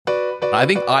I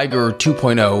think Iger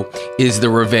 2.0 is the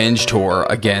revenge tour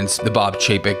against the Bob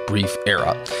Chapek brief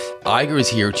era. Iger is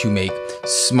here to make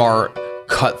smart,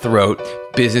 cutthroat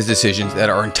business decisions that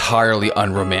are entirely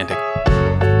unromantic.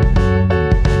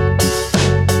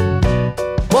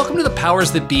 Welcome to the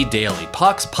Powers That Be Daily,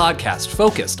 Puck's podcast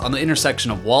focused on the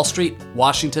intersection of Wall Street,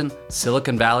 Washington,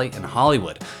 Silicon Valley, and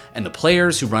Hollywood, and the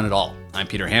players who run it all. I'm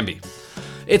Peter Hamby.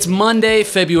 It's Monday,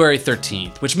 February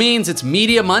 13th, which means it's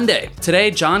Media Monday.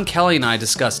 Today, John Kelly and I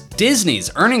discussed Disney's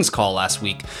earnings call last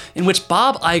week, in which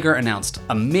Bob Iger announced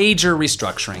a major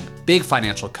restructuring, big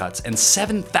financial cuts, and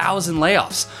 7,000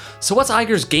 layoffs. So what's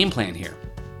Iger's game plan here?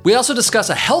 We also discuss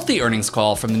a healthy earnings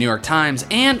call from the New York Times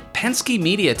and Penske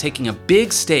Media taking a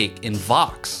big stake in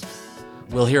Vox.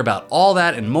 We'll hear about all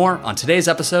that and more on today's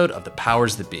episode of The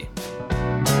Powers That Be.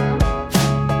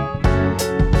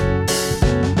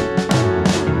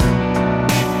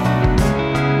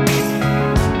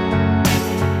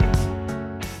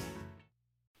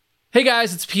 Hey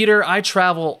guys, it's Peter. I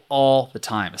travel all the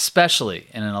time, especially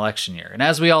in an election year. And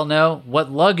as we all know, what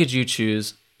luggage you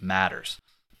choose matters.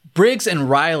 Briggs &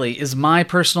 Riley is my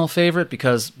personal favorite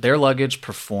because their luggage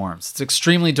performs. It's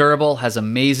extremely durable, has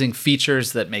amazing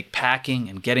features that make packing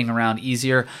and getting around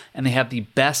easier, and they have the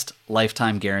best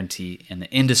lifetime guarantee in the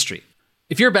industry.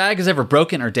 If your bag is ever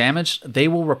broken or damaged, they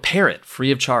will repair it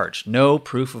free of charge. No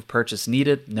proof of purchase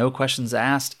needed, no questions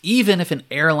asked, even if an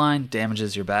airline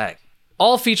damages your bag.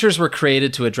 All features were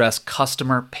created to address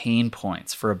customer pain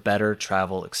points for a better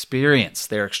travel experience.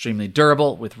 They're extremely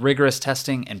durable with rigorous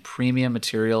testing and premium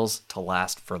materials to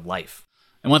last for life.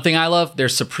 And one thing I love, their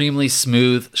supremely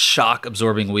smooth,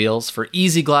 shock-absorbing wheels for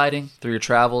easy gliding through your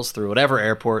travels through whatever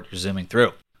airport you're zooming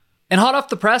through. And hot off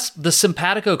the press, the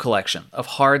Simpatico collection of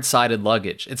hard-sided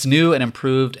luggage. It's new and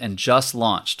improved and just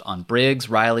launched on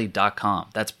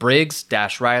BriggsRiley.com. That's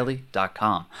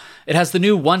Briggs-Riley.com. It has the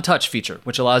new One Touch feature,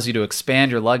 which allows you to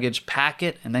expand your luggage, pack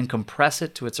it, and then compress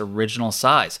it to its original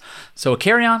size. So a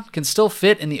carry-on can still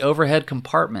fit in the overhead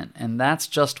compartment, and that's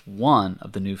just one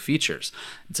of the new features.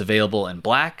 It's available in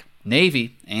black,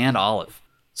 navy, and olive.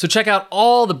 So check out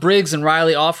all the Briggs &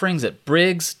 Riley offerings at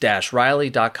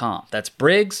Briggs-Riley.com. That's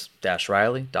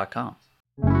Briggs-Riley.com.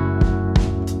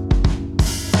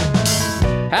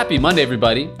 Happy Monday,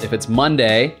 everybody. If it's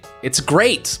Monday, it's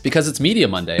great because it's Media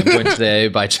Monday. I'm joined today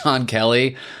by John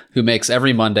Kelly, who makes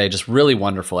every Monday just really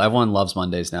wonderful. Everyone loves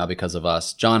Mondays now because of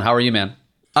us. John, how are you, man?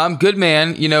 I'm good,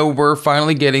 man. You know, we're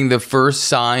finally getting the first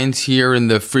signs here in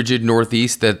the frigid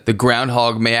Northeast that the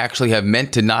groundhog may actually have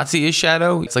meant to not see his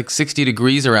shadow. It's like 60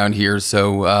 degrees around here,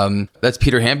 so that's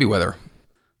Peter Hamby weather.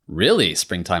 Really?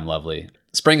 Springtime lovely.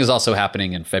 Spring is also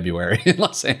happening in February in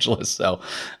Los Angeles, so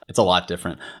it's a lot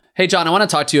different. Hey, John, I want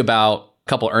to talk to you about a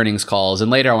couple earnings calls,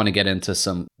 and later I want to get into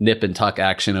some nip and tuck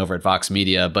action over at Vox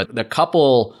Media, but a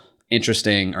couple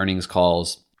interesting earnings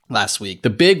calls last week. The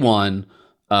big one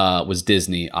was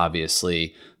Disney,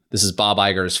 obviously. This is Bob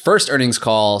Iger's first earnings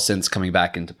call since coming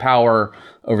back into power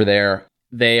over there.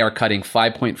 They are cutting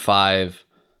 $5.5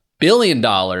 billion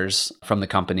from the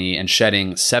company and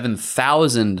shedding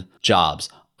 7,000 jobs.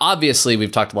 Obviously,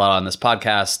 we've talked a lot on this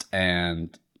podcast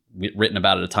and written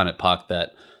about it a ton at Puck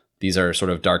that these are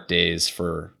sort of dark days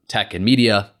for tech and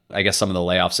media. I guess some of the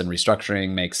layoffs and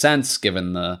restructuring make sense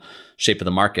given the shape of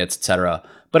the markets, et cetera.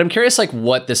 But I'm curious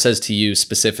what this says to you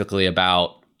specifically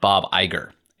about Bob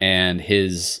Iger and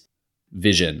his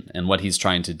vision and what he's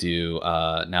trying to do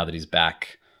now that he's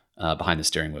back behind the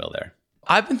steering wheel there.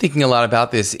 I've been thinking a lot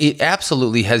about this. It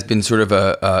absolutely has been sort of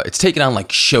it's taken on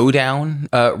like showdown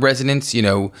resonance. You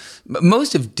know,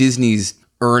 most of Disney's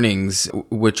earnings,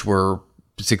 which were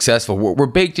successful, were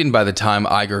baked in by the time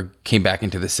Iger came back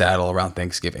into the saddle around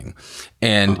Thanksgiving.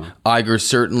 And Iger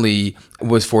certainly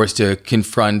was forced to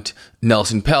confront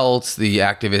Nelson Peltz, the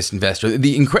activist investor,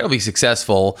 the incredibly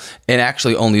successful and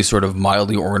actually only sort of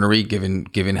mildly ornery given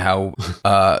how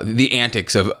the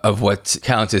antics of what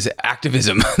counts as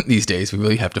activism these days. We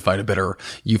really have to find a better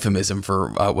euphemism for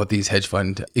what these hedge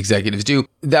fund executives do.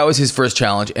 That was his first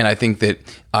challenge. And I think that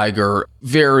Iger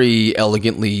very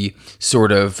elegantly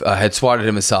sort of had swatted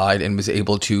him aside and was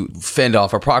able to fend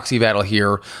off a proxy battle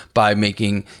here by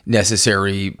making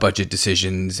necessary budget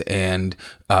decisions and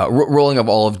rolling up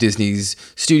all of Disney's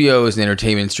studios and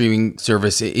entertainment streaming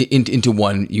service into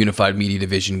one unified media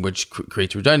division, which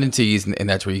creates redundancies. And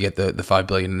that's where you get the $5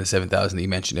 billion and the 7,000 that you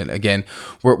mentioned. And again,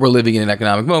 we're living in an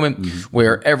economic moment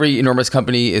where every enormous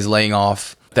company is laying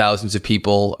off thousands of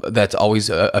people. That's always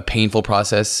a painful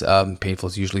process. Painful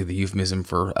is usually the euphemism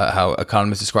for how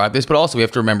economists describe this. But also we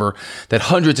have to remember that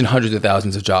hundreds and hundreds of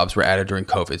thousands of jobs were added during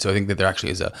COVID. So I think that there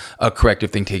actually is a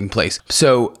corrective thing taking place.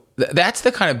 So That's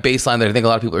the kind of baseline that I think a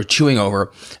lot of people are chewing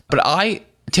over. But I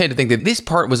tend to think that this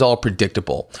part was all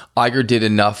predictable. Iger did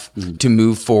enough to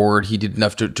move forward. He did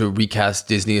enough to recast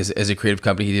Disney as a creative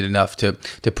company. He did enough to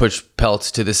push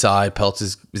Peltz to the side. Peltz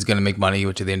is going to make money,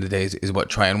 which at the end of the day is what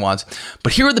Trian wants.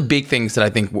 But here are the big things that I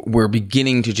think we're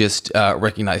beginning to just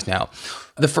recognize now.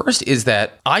 The first is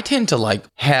that I tend to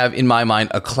have in my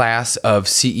mind a class of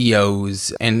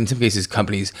CEOs and in some cases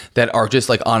companies that are just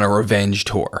on a revenge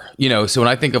tour. So when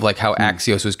I think of how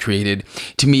Axios was created,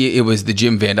 to me it was the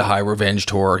Jim VandeHei revenge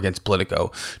tour against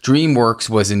Politico. DreamWorks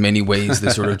was in many ways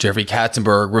the sort of Jeffrey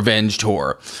Katzenberg revenge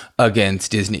tour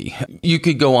against Disney. You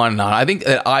could go on and on. I think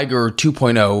that Iger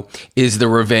 2.0 is the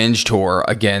revenge tour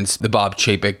against the Bob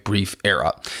Chapek brief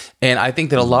era. And I think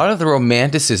that a lot of the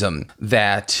romanticism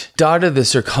that dotted the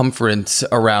circumference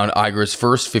around Iger's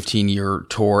first 15-year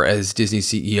tour as Disney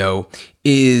CEO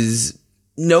is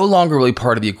no longer really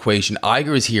part of the equation.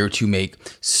 Iger is here to make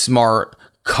smart,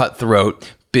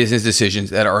 cutthroat business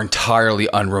decisions that are entirely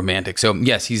unromantic. So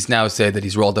yes, he's now said that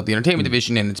he's rolled up the entertainment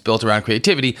division and it's built around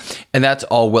creativity, and that's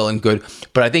all well and good.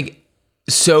 But I think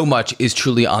so much is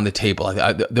truly on the table.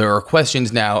 There are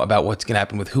questions now about what's going to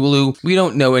happen with Hulu. We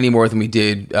don't know any more than we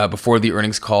did before the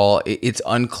earnings call. It's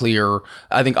unclear.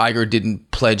 I think Iger didn't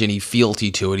pledge any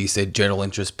fealty to it. He said general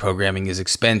interest programming is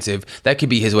expensive. That could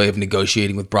be his way of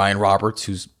negotiating with Brian Roberts,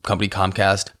 whose company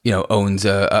Comcast, owns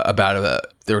about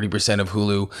 30% of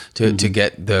Hulu to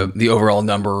get the overall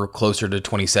number closer to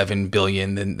 27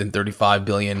 billion than 35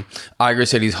 billion. Iger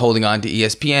said he's holding on to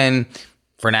ESPN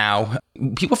for now.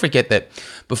 People forget that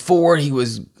before he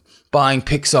was buying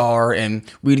Pixar and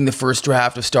reading the first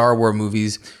draft of Star Wars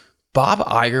movies, Bob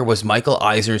Iger was Michael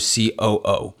Eisner's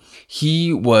COO.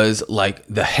 He was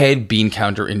the head bean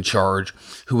counter in charge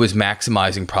who was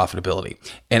maximizing profitability.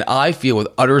 And I feel with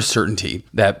utter certainty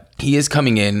that he is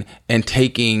coming in and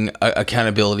taking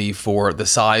accountability for the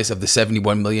size of the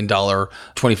 $71 million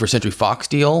 21st Century Fox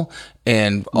deal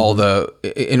and all the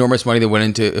enormous money that went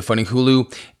into funding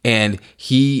Hulu. And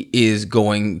he is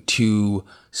going to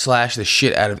slash the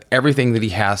shit out of everything that he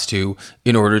has to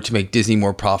in order to make Disney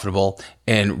more profitable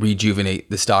and rejuvenate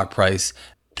the stock price.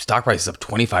 Stock price is up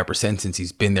 25% since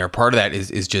he's been there. Part of that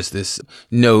is just this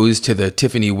nose to the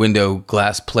Tiffany window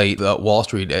glass plate Wall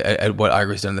Street at what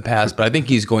Iger's done in the past. But I think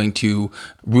he's going to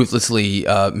ruthlessly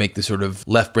make the sort of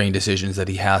left brain decisions that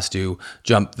he has to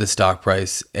jump the stock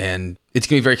price. And it's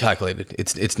going to be very calculated.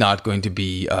 It's not going to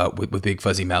be with big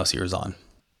fuzzy mouse ears on.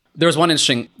 There was one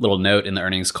interesting little note in the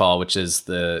earnings call, which is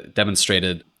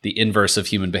demonstrated the inverse of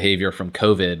human behavior from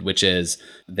COVID, which is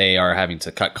they are having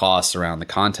to cut costs around the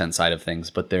content side of things.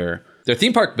 But their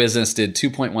theme park business did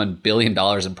 $2.1 billion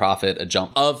in profit, a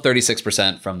jump of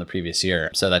 36% from the previous year.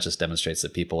 So that just demonstrates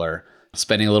that people are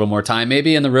spending a little more time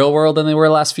maybe in the real world than they were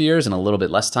the last few years and a little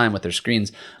bit less time with their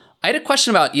screens. I had a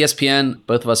question about ESPN.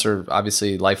 Both of us are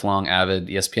obviously lifelong avid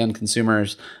ESPN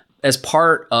consumers. As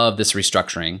part of this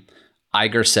restructuring,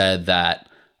 Iger said that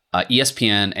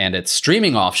ESPN and its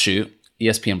streaming offshoot,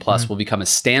 ESPN Plus, will become a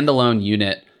standalone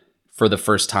unit for the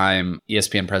first time.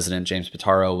 ESPN president James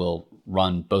Pitaro will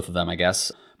run both of them, I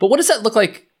guess. But what does that look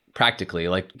like practically?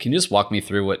 Can you just walk me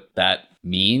through what that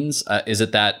means? Is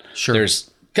it that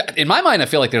there's, in my mind, I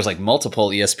feel like there's multiple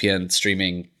ESPN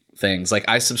streaming things.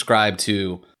 I subscribe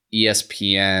to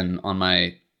ESPN on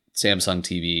my Samsung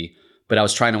TV, but I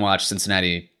was trying to watch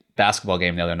Cincinnati basketball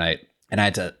game the other night and I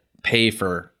had to pay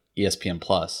for ESPN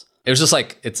Plus. It was just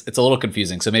it's a little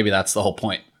confusing. So maybe that's the whole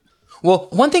point. Well,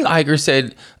 one thing Iger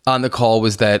said on the call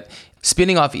was that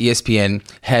spinning off ESPN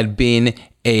had been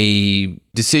a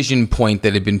decision point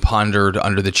that had been pondered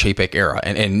under the Chapek era.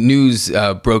 And news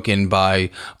broken by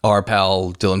our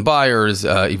pal Dylan Byers,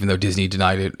 even though Disney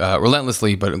denied it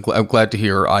relentlessly. But I'm glad to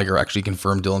hear Iger actually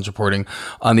confirmed Dylan's reporting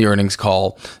on the earnings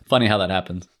call. Funny how that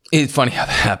happens. It's funny how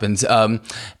that happens.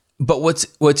 But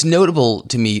what's notable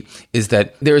to me is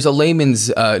that there's a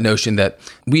layman's notion that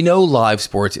we know live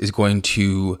sports is going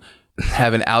to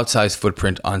have an outsized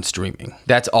footprint on streaming.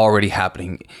 That's already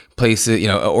happening. Places,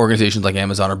 organizations like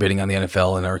Amazon are bidding on the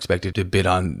NFL and are expected to bid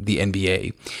on the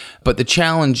NBA. But the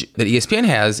challenge that ESPN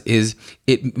has is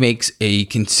it makes a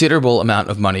considerable amount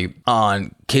of money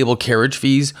on cable carriage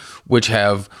fees, which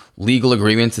have legal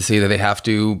agreements to say that they have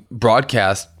to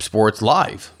broadcast sports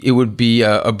live. It would be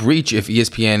a breach if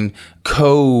ESPN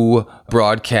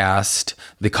co-broadcast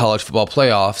the college football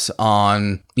playoffs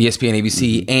on ESPN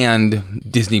ABC and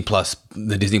Disney Plus,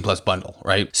 the Disney Plus bundle,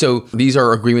 right? So these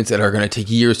are agreements that are going to take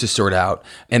years to sort out.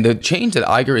 And the change that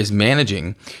Iger is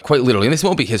managing, quite literally, and this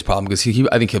won't be his problem because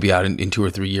I think he'll be out in 2 or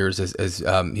 3 years as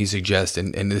he suggests,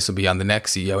 and this will be on the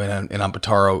next CEO and on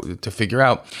Pitaro to figure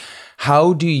out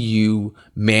How do you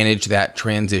manage that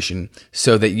transition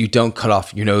so that you don't cut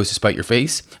off your nose to spite your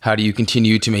face? How do you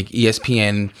continue to make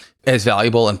ESPN as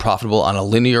valuable and profitable on the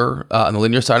linear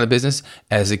side of the business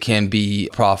as it can be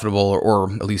profitable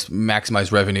or at least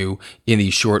maximize revenue in the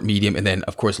short, medium, and then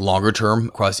of course longer term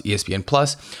across ESPN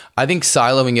Plus? I think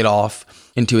siloing it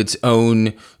off into its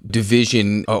own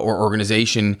division or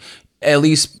organization at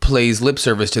least plays lip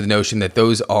service to the notion that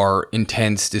those are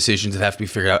intense decisions that have to be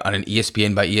figured out on an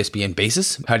ESPN by ESPN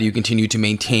basis. How do you continue to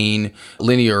maintain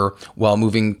linear while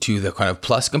moving to the kind of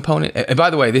plus component? And by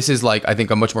the way, this is like, I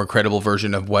think, a much more credible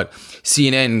version of what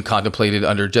CNN contemplated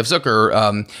under Jeff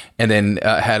Zucker and then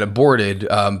had aborted.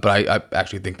 But I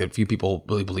actually think that few people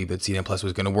really believe that CNN Plus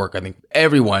was going to work. I think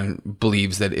everyone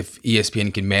believes that if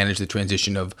ESPN can manage the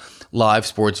transition of live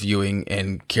sports viewing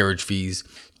and carriage fees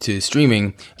to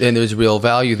streaming, then there's real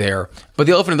value there. But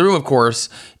the elephant in the room, of course,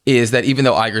 is that even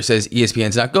though Iger says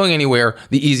ESPN's not going anywhere,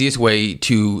 the easiest way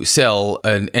to sell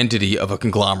an entity of a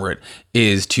conglomerate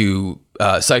is to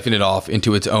siphon it off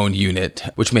into its own unit,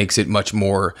 which makes it much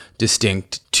more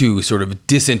distinct to sort of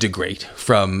disintegrate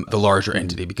from the larger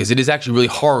entity, because it is actually really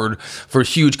hard for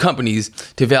huge companies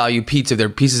to value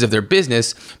pieces of their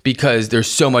business because there's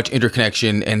so much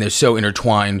interconnection and they're so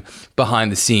intertwined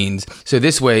behind the scenes. So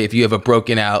this way, if you have a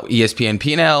broken out ESPN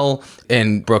P&L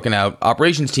and broken out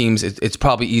operations teams, it's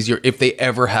probably easier if they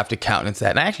ever have to countenance that.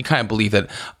 And I actually kind of believe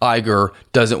that Iger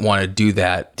doesn't want to do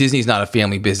that. Disney's not a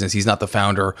family business. He's not the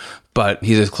founder, but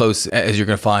he's as close as you're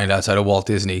going to find outside of Walt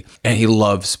Disney. And he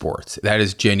loves sports. That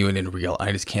is genuine and real.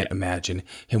 I just can't imagine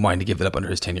him wanting to give it up under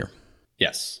his tenure.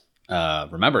 Yes.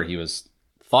 Remember, he was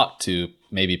thought to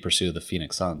maybe pursue the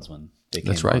Phoenix Suns when they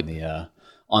came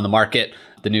on the market.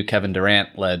 The new Kevin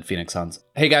Durant-led Phoenix Suns.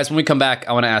 Hey guys, when we come back,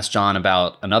 I want to ask John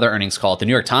about another earnings call at the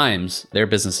New York Times. Their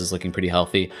business is looking pretty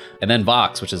healthy. And then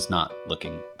Vox, which is not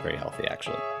looking very healthy,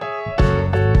 actually.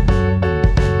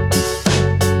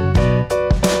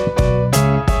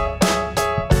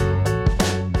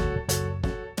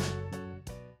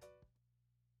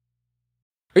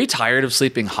 Are you tired of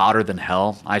sleeping hotter than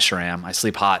hell? I sure am. I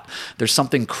sleep hot. There's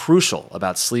something crucial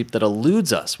about sleep that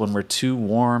eludes us when we're too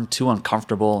warm, too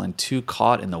uncomfortable, and too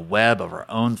caught in the web of our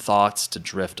own thoughts to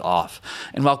drift off.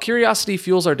 And while curiosity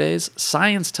fuels our days,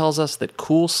 science tells us that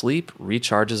cool sleep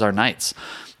recharges our nights.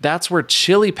 That's where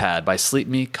ChiliPad by Sleep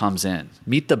Me comes in.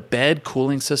 Meet the bed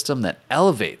cooling system that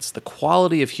elevates the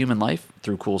quality of human life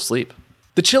through cool sleep.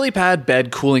 The ChiliPad bed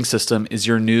cooling system is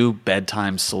your new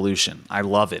bedtime solution. I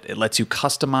love it. It lets you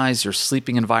customize your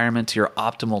sleeping environment to your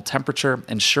optimal temperature,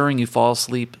 ensuring you fall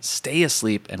asleep, stay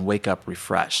asleep, and wake up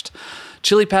refreshed.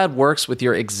 ChiliPad works with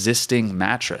your existing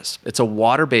mattress. It's a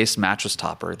water-based mattress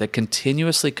topper that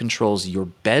continuously controls your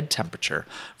bed temperature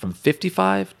from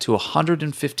 55 to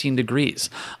 115 degrees,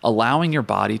 allowing your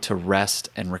body to rest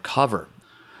and recover.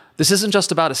 This isn't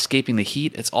just about escaping the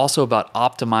heat, it's also about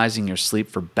optimizing your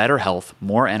sleep for better health,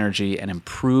 more energy, and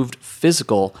improved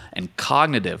physical and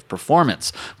cognitive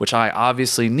performance, which I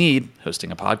obviously need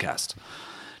hosting a podcast.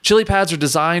 ChiliPads are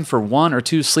designed for 1 or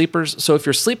 2 sleepers, so if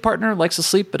your sleep partner likes to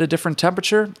sleep at a different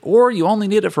temperature, or you only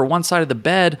need it for one side of the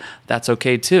bed, that's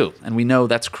okay too, and we know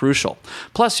that's crucial.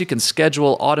 Plus, you can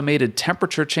schedule automated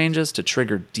temperature changes to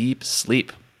trigger deep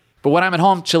sleep. But when I'm at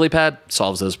home, ChiliPad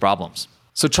solves those problems.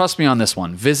 So trust me on this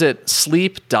one. Visit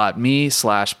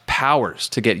sleep.me/powers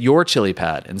to get your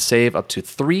ChiliPad and save up to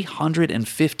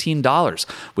 $315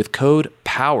 with code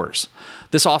POWERS.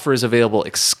 This offer is available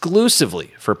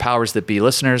exclusively for Powers That Be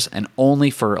listeners and only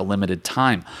for a limited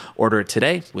time. Order it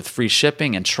today with free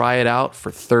shipping and try it out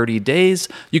for 30 days.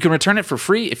 You can return it for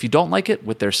free if you don't like it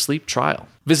with their sleep trial.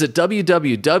 Visit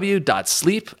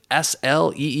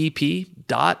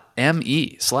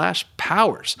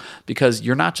www.sleep.me/powers because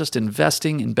you're not just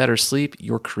investing in better sleep,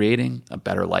 you're creating a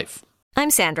better life. I'm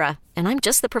Sandra, and I'm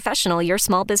just the professional your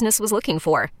small business was looking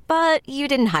for. But you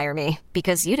didn't hire me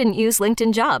because you didn't use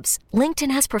LinkedIn Jobs.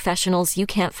 LinkedIn has professionals you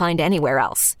can't find anywhere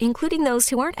else, including those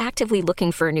who aren't actively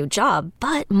looking for a new job,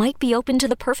 but might be open to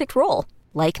the perfect role,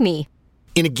 like me.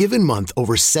 In a given month,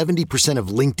 over 70% of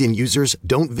LinkedIn users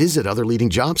don't visit other leading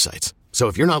job sites. So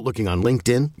if you're not looking on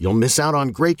LinkedIn, you'll miss out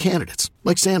on great candidates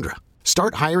like Sandra.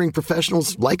 Start hiring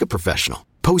professionals like a professional.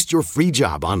 Post your free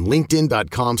job on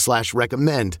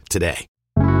linkedin.com/recommend today.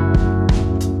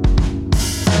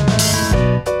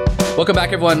 Welcome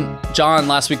back, everyone. John,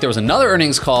 last week there was another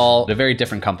earnings call at a very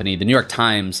different company, the New York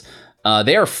Times.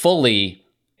 They are fully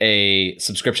a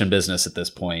subscription business at this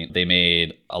point. They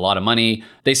made a lot of money.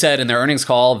 They said in their earnings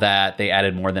call that they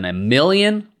added more than 1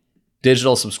 million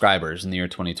digital subscribers in the year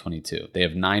 2022. They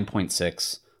have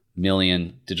 9.6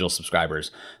 million digital subscribers.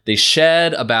 They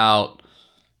shed about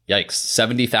Yikes,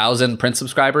 70,000 print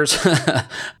subscribers.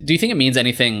 Do you think it means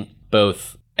anything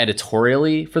both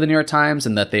editorially for the New York Times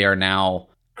and that they are now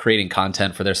creating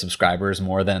content for their subscribers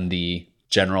more than the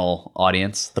general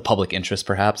audience, the public interest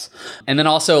perhaps? And then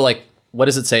also, like, what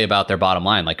does it say about their bottom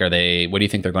line? Like, what do you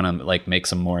think they're going to like make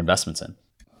some more investments in?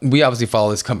 We obviously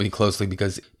follow this company closely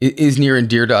because it is near and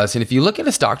dear to us. And if you look at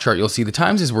a stock chart, you'll see the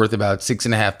Times is worth about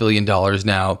 $6.5 billion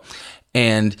now.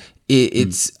 And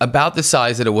it's about the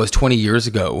size that it was 20 years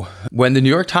ago when the New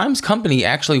York Times company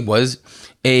actually was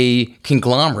a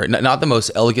conglomerate, not the most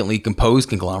elegantly composed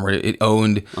conglomerate. It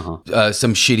owned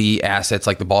some shitty assets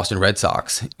like the Boston Red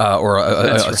Sox, or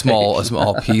a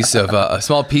small piece of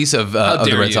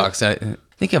the Red Sox. I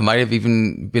think it might have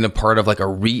even been a part of like a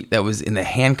REIT that was in the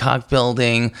Hancock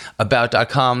building,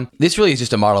 About.com. This really is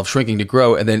just a model of shrinking to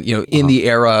grow. And then, in the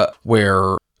era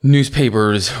where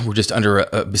newspapers were just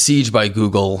besieged by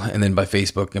Google and then by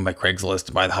Facebook and by Craigslist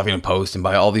and by the Huffington Post and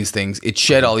by all these things, it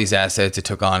shed all these assets. It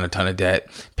took on a ton of debt,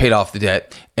 paid off the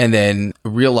debt, and then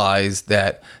realized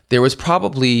that there was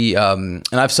probably, and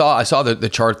I saw the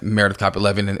chart Meredith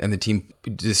Kopylevin and the team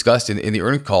discussed in the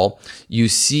earnings call. You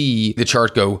see the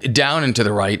chart go down and to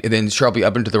the right and then sharply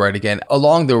up and to the right again,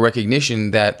 along the recognition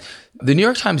that the New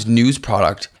York Times news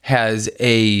product has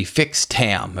a fixed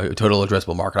TAM, a total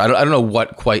addressable market. I don't know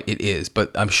what quite it is,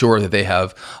 but I'm sure that they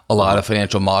have a lot of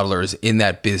financial modelers in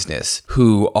that business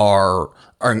who are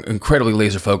incredibly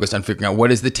laser focused on figuring out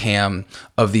what is the TAM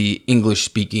of the English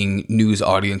speaking news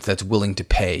audience that's willing to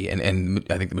pay. And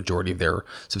I think the majority of their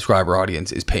subscriber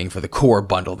audience is paying for the core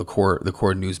bundle, the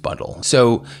core news bundle.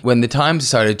 So when the Times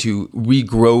decided to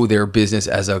regrow their business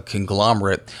as a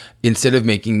conglomerate, instead of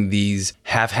making these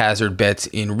haphazard bets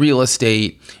in real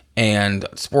estate and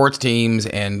sports teams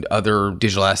and other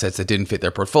digital assets that didn't fit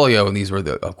their portfolio. And these were,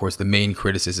 of course, the main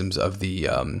criticisms of the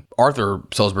Arthur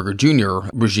Sulzberger Jr.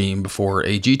 regime before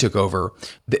AG took over.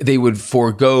 They would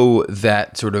forego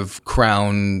that sort of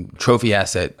crown trophy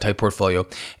asset type portfolio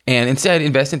and instead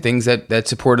invest in things that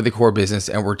supported the core business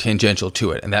and were tangential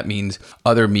to it. And that means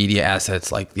other media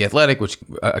assets like The Athletic, which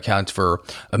accounts for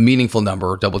a meaningful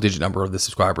number, double-digit number of the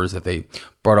subscribers that they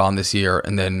brought on this year,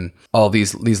 and then all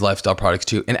these lifestyle products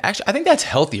too. And actually, I think that's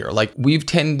healthier. Like, we've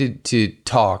tended to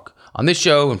talk on this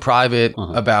show in private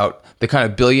about the kind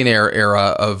of billionaire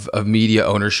era of media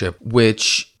ownership,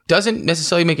 which doesn't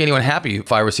necessarily make anyone happy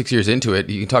 5 or 6 years into it.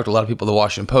 You can talk to a lot of people at the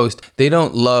Washington Post. They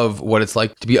don't love what it's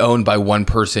like to be owned by one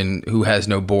person who has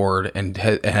no board and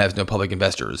has no public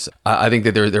investors. I think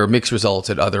that there are mixed results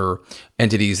at other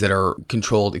entities that are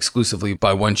controlled exclusively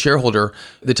by one shareholder.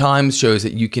 The Times shows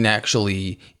that you can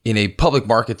actually, in a public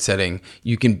market setting,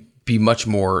 you can be much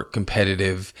more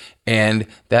competitive and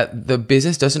that the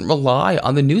business doesn't rely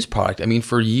on the news product. I mean,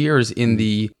 for years in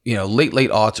the late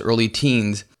aughts, early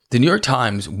teens, the New York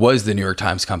Times was the New York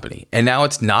Times company, and now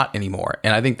it's not anymore.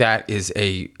 And I think that is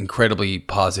a incredibly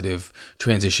positive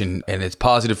transition, and it's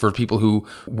positive for people who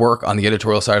work on the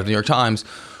editorial side of the New York Times,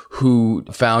 who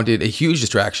found it a huge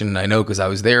distraction. And I know because I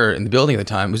was there in the building at the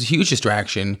time, it was a huge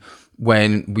distraction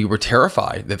when we were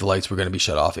terrified that the lights were going to be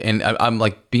shut off. And I'm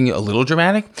like being a little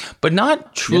dramatic, but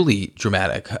not truly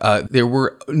dramatic. There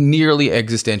were nearly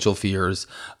existential fears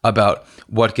about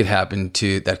what could happen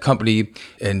to that company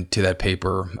and to that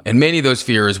paper. And many of those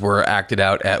fears were acted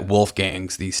out at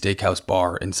Wolfgang's, the steakhouse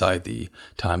bar inside the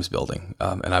Times building.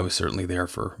 And I was certainly there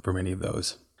for many of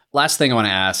those. Last thing I want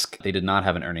to ask, they did not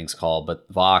have an earnings call, but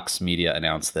Vox Media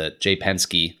announced that Jay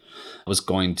Penske was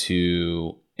going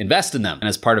to invest in them. And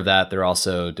as part of that, they're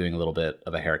also doing a little bit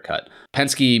of a haircut.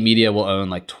 Penske Media will own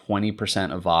like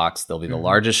 20% of Vox. They'll be the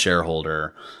largest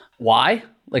shareholder. Why?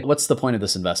 Like, what's the point of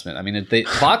this investment? I mean,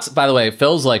 Vox, by the way,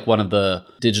 feels like one of the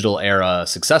digital era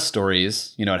success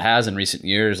stories. It has in recent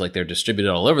years. Like, they're distributed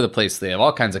all over the place. They have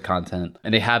all kinds of content,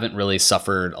 and they haven't really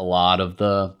suffered a lot of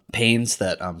the pains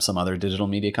that some other digital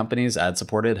media companies, ad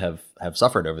supported, have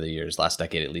suffered over the years, last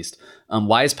decade at least.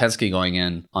 Why is Penske going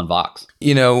in on Vox?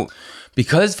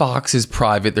 Because Vox is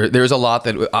private, there's a lot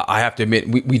that I have to admit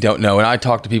we don't know. And I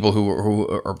talk to people who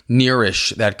are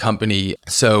nearish that company.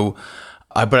 So,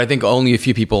 but I think only a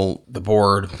few people, the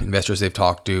board, investors they've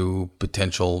talked to,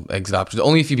 potential exit options,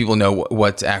 only a few people know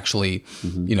what's actually,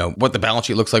 what the balance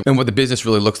sheet looks like and what the business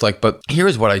really looks like. But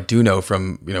here's what I do know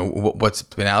from, what's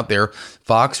been out there.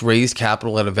 Vox raised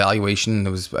capital at a valuation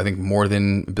that was, I think, more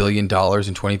than $1 billion in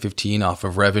 2015 off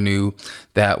of revenue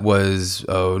that was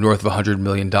north of $100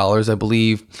 million, I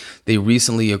believe. They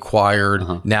recently acquired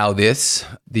Now This,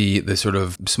 the sort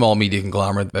of small media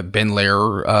conglomerate that Ben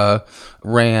Lair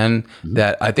ran,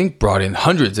 that I think brought in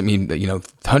hundreds of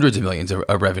millions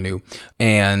of revenue.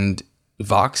 And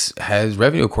Vox has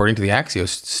revenue, according to the Axios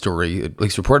story, at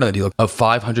least reported on the deal, of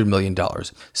 $500 million.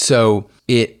 So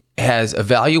it has a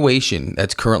valuation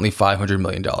that's currently $500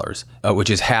 million, which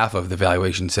is half of the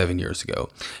valuation 7 years ago.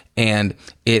 And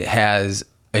it has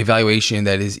a valuation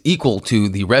that is equal to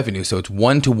the revenue. So it's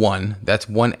 1-to-1, that's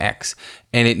 1x.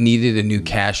 And it needed a new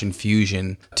cash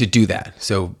infusion to do that.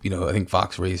 So, I think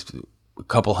Vox raised a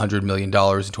couple $100 million in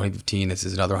 2015. This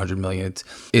is another $100 million.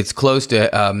 It's close to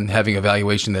having a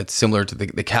valuation that's similar to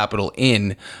the Capital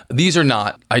Inn. These are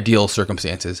not ideal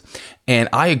circumstances. And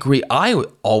I agree. I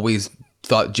always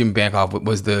thought Jim Bankoff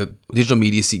was the digital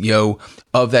media CEO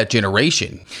of that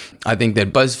generation. I think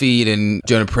that BuzzFeed and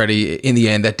Jonah Peretti, in the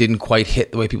end, that didn't quite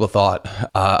hit the way people thought.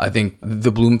 I think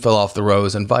the bloom fell off the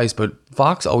rose on Vice, but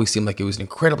Vox always seemed like it was an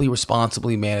incredibly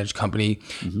responsibly managed company,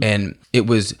 and it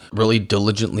was really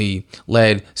diligently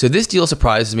led. So this deal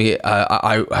surprises me.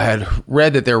 I had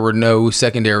read that there were no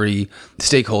secondary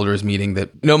stakeholders, meaning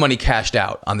that no money cashed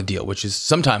out on the deal, which is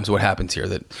sometimes what happens here,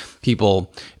 that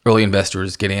people, early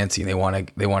investors, get antsy and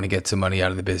they want to get some money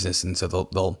out of the business, and so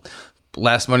they'll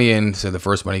last money in, so the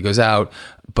first money goes out.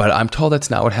 But I'm told that's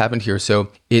not what happened here. So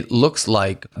it looks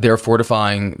like they're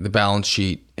fortifying the balance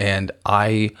sheet, and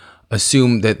I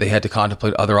assume that they had to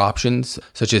contemplate other options,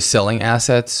 such as selling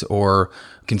assets or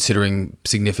considering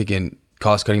significant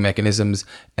cost-cutting mechanisms,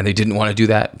 and they didn't want to do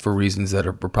that for reasons that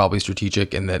were probably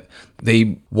strategic, and that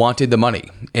they wanted the money.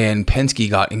 And Penske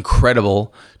got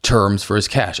incredible terms for his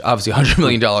cash. Obviously, $100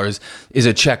 million is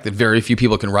a check that very few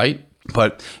people can write,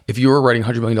 but if you were writing a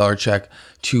 $100 million check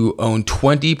to own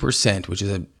 20%, which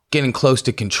is getting close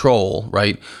to control,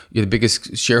 right? You're the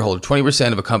biggest shareholder,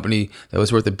 20% of a company that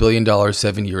was worth $1 billion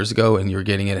 7 years ago, and you're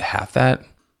getting it at half that.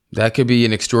 That could be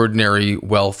an extraordinary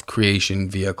wealth creation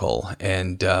vehicle.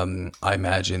 And I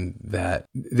imagine that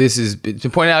it's been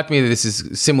pointed out to me that this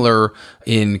is similar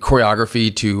in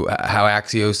choreography to how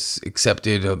Axios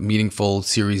accepted a meaningful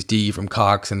Series D from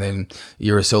Cox, and then a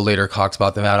year or so later, Cox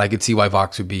bought them out. I could see why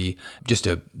Vox would be just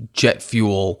a jet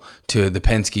fuel to the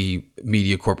Penske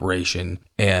Media Corporation.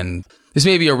 And this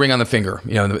may be a ring on the finger,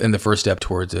 in the first step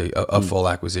towards a full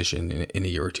acquisition in a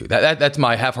year or two. That's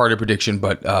my half-hearted prediction,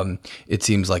 but it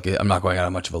seems like I'm not going out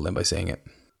on much of a limb by saying it.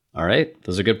 All right.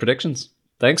 Those are good predictions.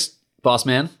 Thanks, boss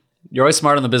man. You're always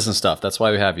smart on the business stuff. That's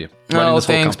why we have you. Oh,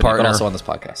 thanks, partner. But also on this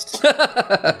podcast.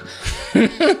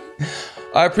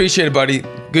 I appreciate it, buddy.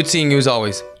 Good seeing you as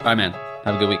always. All right, man.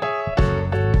 Have a good week.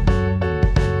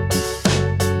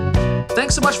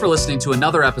 Thanks so much for listening to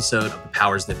another episode of The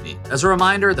Powers That Be. As a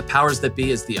reminder, The Powers That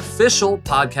Be is the official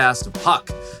podcast of Puck.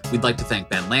 We'd like to thank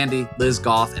Ben Landy, Liz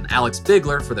Goff, and Alex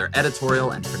Bigler for their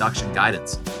editorial and production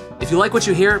guidance. If you like what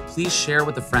you hear, please share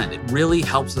with a friend. It really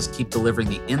helps us keep delivering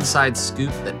the inside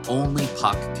scoop that only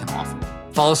Puck can offer.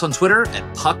 Follow us on Twitter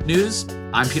at Puck News.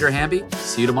 I'm Peter Hamby.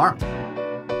 See you tomorrow.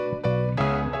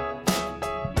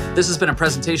 This has been a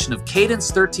presentation of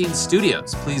Cadence 13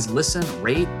 Studios. Please listen,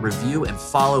 rate, review, and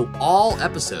follow all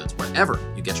episodes wherever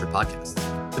you get your podcasts.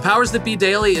 The Powers That Be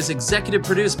Daily is executive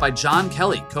produced by John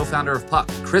Kelly, co-founder of Puck,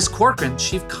 Chris Corcoran,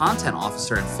 chief content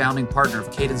officer and founding partner of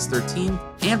Cadence 13,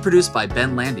 and produced by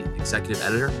Ben Landy, executive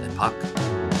editor at Puck.